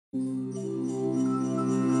The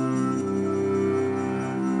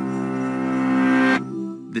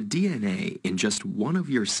DNA in just one of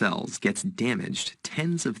your cells gets damaged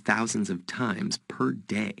tens of thousands of times per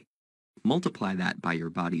day. Multiply that by your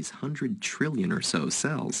body's 100 trillion or so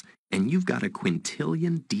cells, and you've got a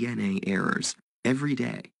quintillion DNA errors every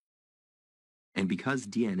day. And because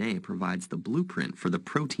DNA provides the blueprint for the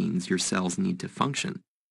proteins your cells need to function,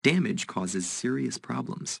 damage causes serious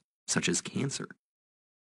problems, such as cancer.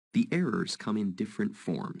 The errors come in different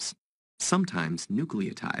forms. Sometimes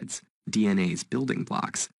nucleotides, DNA's building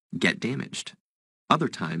blocks, get damaged. Other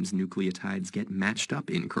times nucleotides get matched up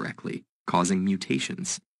incorrectly, causing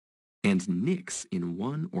mutations. And nicks in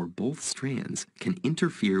one or both strands can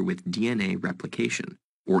interfere with DNA replication,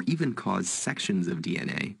 or even cause sections of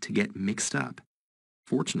DNA to get mixed up.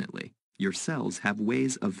 Fortunately, your cells have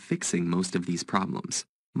ways of fixing most of these problems,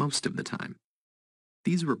 most of the time.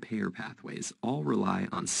 These repair pathways all rely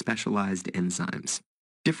on specialized enzymes.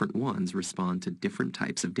 Different ones respond to different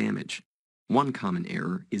types of damage. One common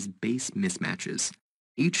error is base mismatches.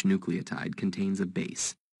 Each nucleotide contains a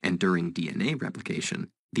base, and during DNA replication,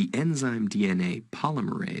 the enzyme DNA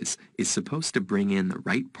polymerase is supposed to bring in the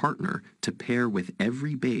right partner to pair with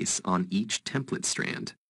every base on each template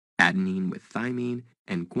strand, adenine with thymine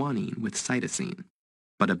and guanine with cytosine.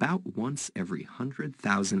 But about once every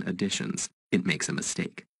 100,000 additions, it makes a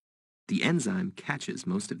mistake. The enzyme catches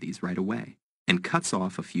most of these right away and cuts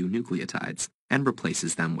off a few nucleotides and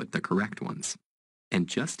replaces them with the correct ones. And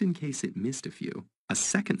just in case it missed a few, a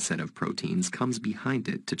second set of proteins comes behind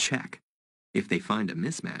it to check. If they find a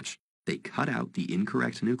mismatch, they cut out the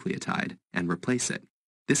incorrect nucleotide and replace it.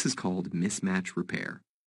 This is called mismatch repair.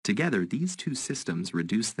 Together, these two systems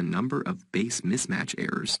reduce the number of base mismatch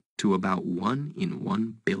errors to about 1 in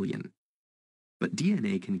 1 billion. But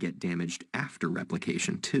DNA can get damaged after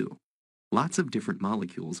replication too. Lots of different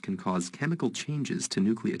molecules can cause chemical changes to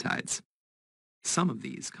nucleotides. Some of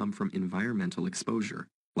these come from environmental exposure,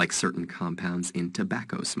 like certain compounds in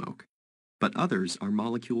tobacco smoke. But others are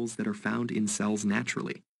molecules that are found in cells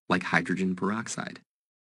naturally, like hydrogen peroxide.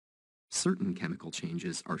 Certain chemical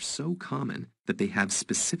changes are so common that they have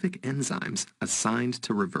specific enzymes assigned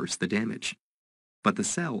to reverse the damage. But the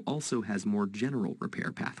cell also has more general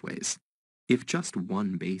repair pathways. If just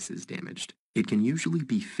one base is damaged, it can usually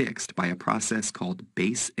be fixed by a process called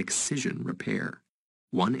base excision repair.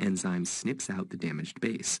 One enzyme snips out the damaged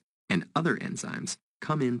base, and other enzymes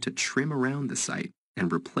come in to trim around the site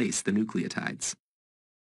and replace the nucleotides.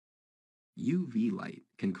 UV light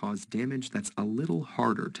can cause damage that's a little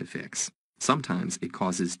harder to fix. Sometimes it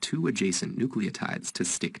causes two adjacent nucleotides to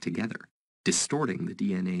stick together, distorting the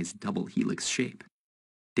DNA's double helix shape.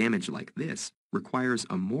 Damage like this requires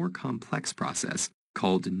a more complex process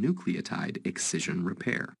called nucleotide excision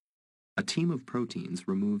repair. A team of proteins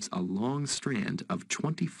removes a long strand of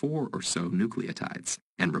 24 or so nucleotides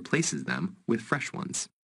and replaces them with fresh ones.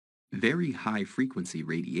 Very high-frequency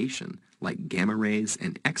radiation, like gamma rays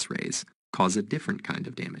and X-rays, cause a different kind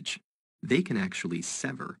of damage. They can actually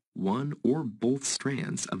sever one or both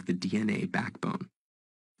strands of the DNA backbone.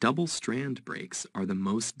 Double-strand breaks are the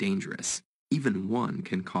most dangerous. Even one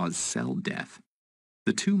can cause cell death.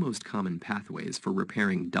 The two most common pathways for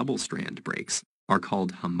repairing double-strand breaks are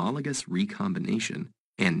called homologous recombination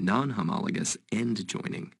and non-homologous end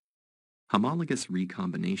joining. Homologous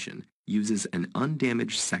recombination uses an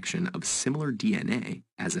undamaged section of similar DNA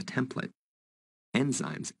as a template.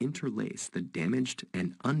 Enzymes interlace the damaged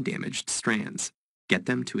and undamaged strands, get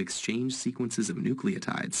them to exchange sequences of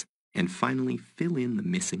nucleotides, and finally fill in the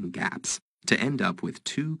missing gaps to end up with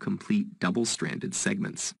two complete double-stranded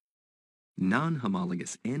segments.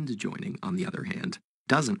 Non-homologous end joining, on the other hand,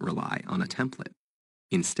 doesn't rely on a template.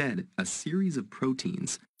 Instead, a series of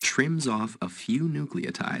proteins trims off a few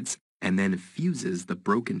nucleotides and then fuses the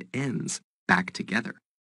broken ends back together.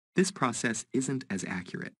 This process isn't as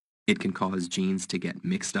accurate. It can cause genes to get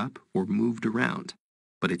mixed up or moved around,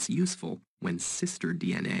 but it's useful when sister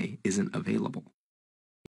DNA isn't available.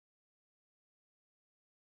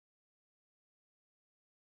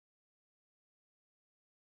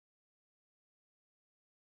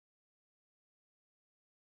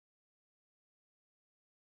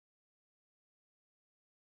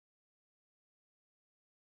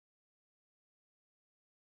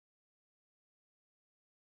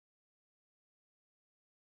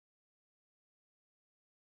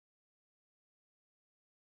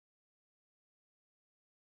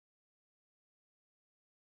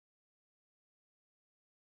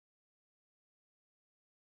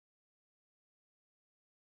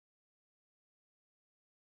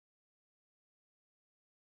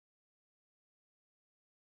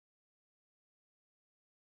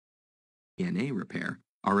 DNA repair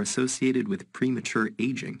are associated with premature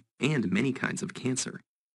aging and many kinds of cancer.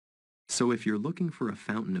 So if you're looking for a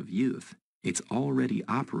fountain of youth, it's already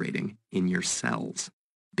operating in your cells,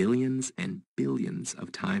 billions and billions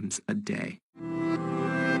of times a day.